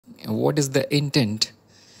what is the intent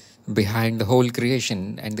behind the whole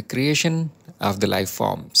creation and the creation of the life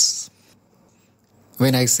forms.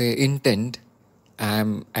 When I say intent, I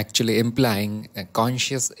am actually implying a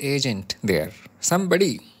conscious agent there.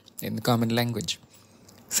 Somebody, in the common language.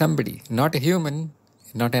 Somebody, not a human,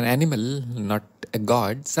 not an animal, not a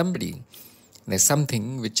god, somebody. There's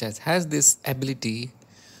something which has this ability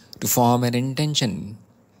to form an intention.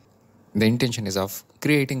 The intention is of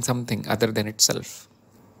creating something other than itself.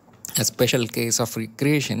 A special case of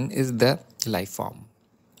creation is the life form.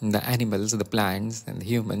 The animals, the plants, and the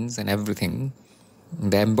humans, and everything,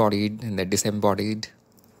 the embodied and the disembodied.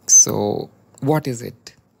 So, what is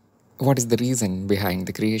it? What is the reason behind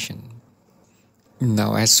the creation?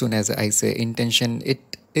 Now, as soon as I say intention,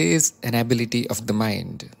 it is an ability of the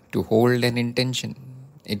mind to hold an intention.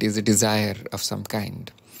 It is a desire of some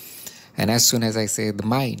kind. And as soon as I say the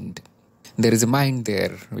mind, there is a mind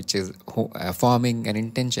there which is forming an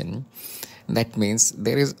intention. That means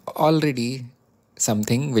there is already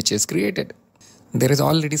something which is created. There is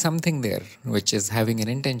already something there which is having an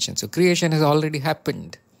intention. So creation has already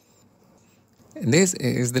happened. This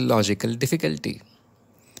is the logical difficulty.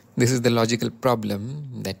 This is the logical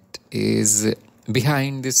problem that is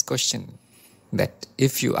behind this question. That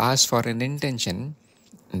if you ask for an intention,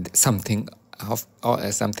 something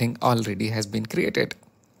already has been created.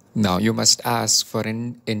 Now you must ask for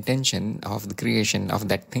an intention of the creation of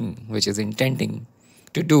that thing which is intending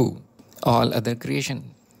to do all other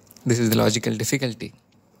creation. This is the logical difficulty.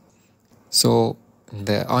 So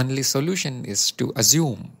the only solution is to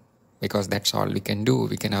assume, because that's all we can do.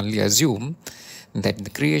 We can only assume that the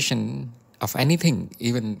creation of anything,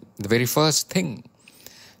 even the very first thing,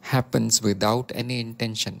 happens without any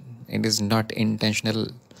intention. It is not intentional.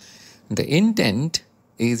 The intent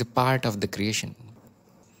is a part of the creation.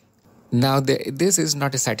 Now, this is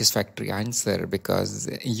not a satisfactory answer, because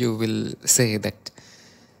you will say that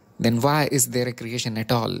then why is there a creation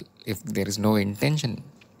at all if there is no intention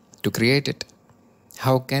to create it?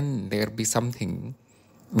 How can there be something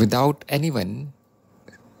without anyone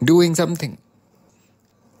doing something?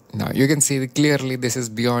 Now, you can see clearly this is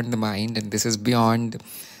beyond the mind, and this is beyond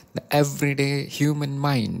the everyday human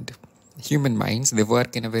mind. Human minds, they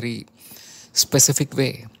work in a very specific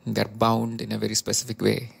way. They're bound in a very specific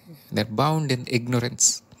way. They're bound in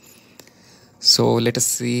ignorance. So let us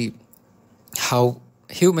see how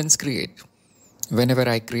humans create. Whenever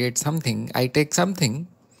I create something, I take something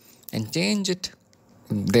and change it.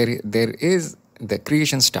 The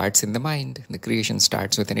creation starts in the mind. The creation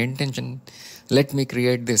starts with an intention. Let me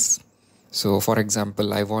create this. So for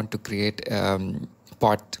example, I want to create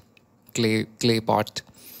pot, clay pot.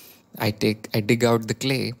 I dig out the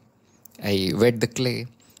clay. I wet the clay.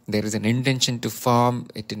 There is an intention to form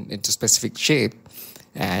it into a specific shape,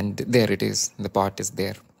 and there it is. The pot is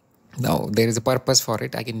there. Now, there is a purpose for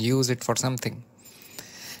it. I can use it for something.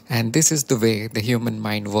 And this is the way the human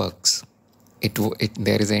mind works.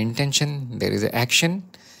 There is an intention, there is an action,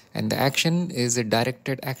 and the action is a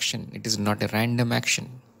directed action. It is not a random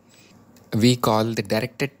action. We call the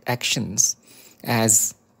directed actions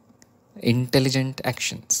as intelligent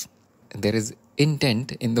actions. There is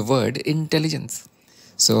intent in the word intelligence.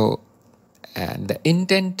 So the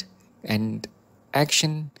intent and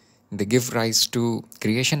action, they give rise to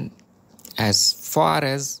creation as far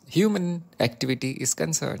as human activity is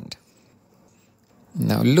concerned.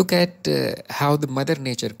 Now look at how the Mother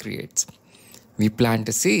Nature creates. We plant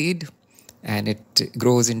a seed and it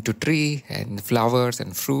grows into tree and flowers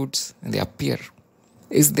and fruits, and they appear.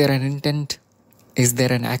 Is there an intent? Is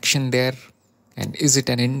there an action there? And is it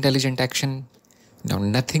an intelligent action? Now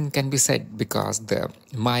nothing can be said, because the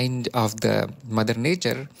mind of the Mother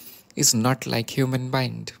Nature is not like human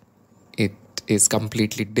mind. It is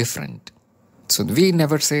completely different. So we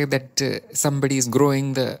never say that somebody is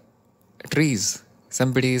growing the trees,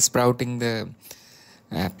 somebody is sprouting the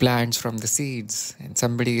plants from the seeds, and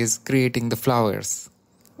somebody is creating the flowers.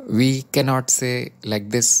 We cannot say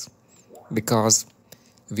like this, because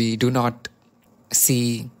we do not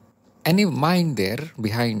see any mind there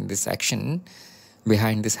behind this action,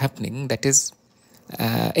 behind this happening, that is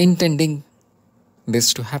intending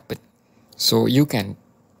this to happen. So you can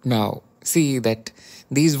now see that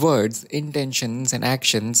these words, intentions and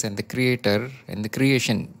actions and the creator and the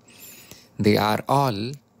creation, they are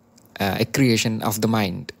all a creation of the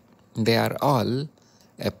mind. They are all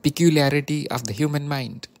a peculiarity of the human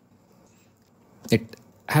mind. It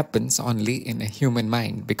happens only in a human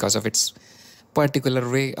mind because of its particular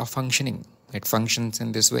way of functioning. It functions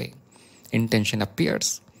in this way. Intention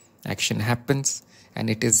appears, action happens, and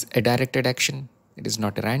it is a directed action. It is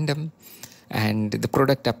not random, and the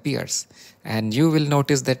product appears. And you will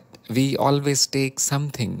notice that we always take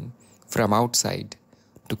something from outside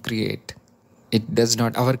to create. It does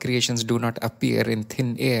not, our creations do not appear in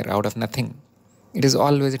thin air out of nothing. It is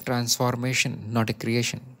always a transformation, not a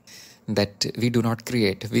creation. That we do not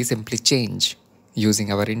create, we simply change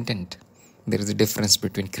using our intent. There is a difference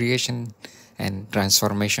between creation and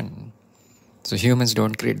transformation. So humans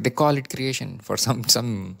don't create, they call it creation for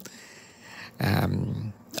some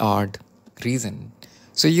odd reason.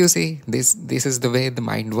 So you see, this is the way the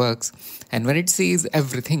mind works. And when it sees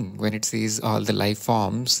everything, when it sees all the life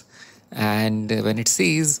forms, and when it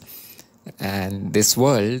sees and this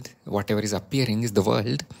world, whatever is appearing is the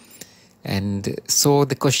world. And so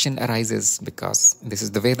the question arises, because this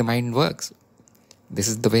is the way the mind works. This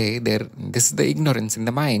is the way this is the ignorance in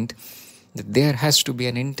the mind, that there has to be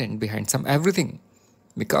an intent behind everything.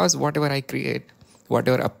 Because whatever I create,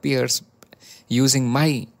 whatever appears using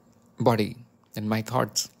my body and my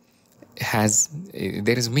thoughts,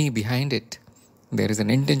 there is me behind it. There is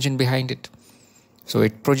an intention behind it. So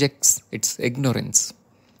it projects its ignorance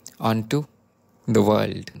onto the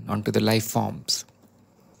world, onto the life forms.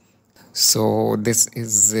 So this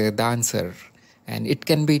is the answer. And it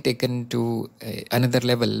can be taken to another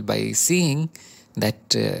level by seeing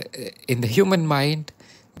that in the human mind,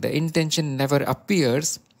 the intention never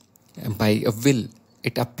appears by a will.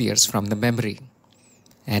 It appears from the memory.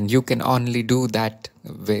 And you can only do that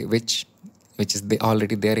which is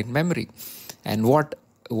already there in memory. And what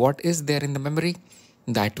is there in the memory?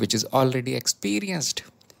 That which is already experienced.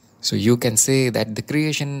 So you can say that the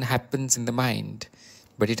creation happens in the mind,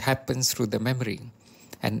 but it happens through the memory,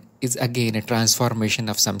 and is again a transformation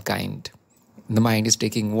of some kind. The mind is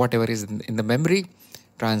taking whatever is in the memory,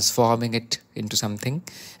 transforming it into something,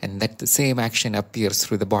 and that the same action appears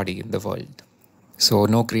through the body in the world. So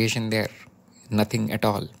no creation there, nothing at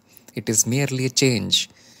all. It is merely a change,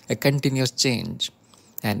 a continuous change,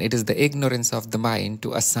 and it is the ignorance of the mind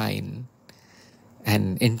to assign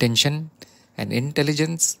an intention, an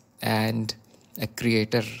intelligence, and a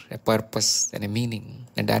creator, a purpose, and a meaning,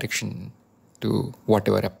 a direction to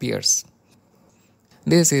whatever appears.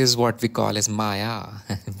 This is what we call as Maya.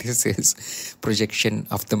 This is projection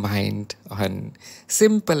of the mind on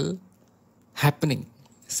simple happening,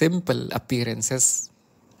 simple appearances.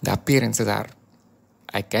 The appearances are,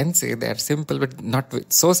 I can say they are simple, but not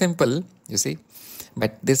so simple, you see.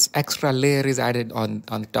 But this extra layer is added on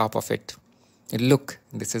the top of it. And look,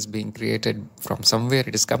 this is being created from somewhere,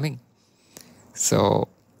 it is coming. So,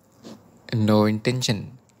 no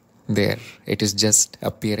intention there. It is just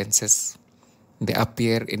appearances. They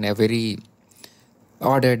appear in a very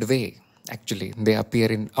ordered way, actually. They appear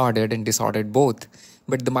in ordered and disordered both.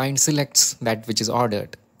 But the mind selects that which is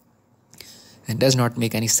ordered and does not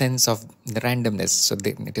make any sense of the randomness. So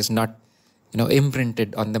it is not,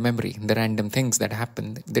 imprinted on the memory. The random things that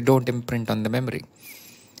happen, they don't imprint on the memory.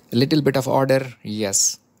 A little bit of order,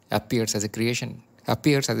 yes, appears as a creation,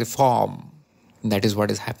 appears as a form. That is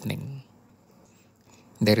what is happening.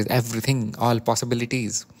 There is everything, all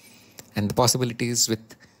possibilities. And the possibilities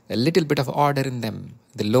with a little bit of order in them,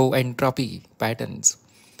 the low entropy patterns,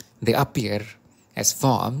 they appear as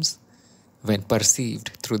forms when perceived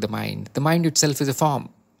through the mind. The mind itself is a form.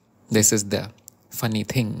 This is the funny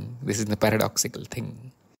thing. This is the paradoxical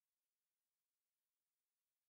thing.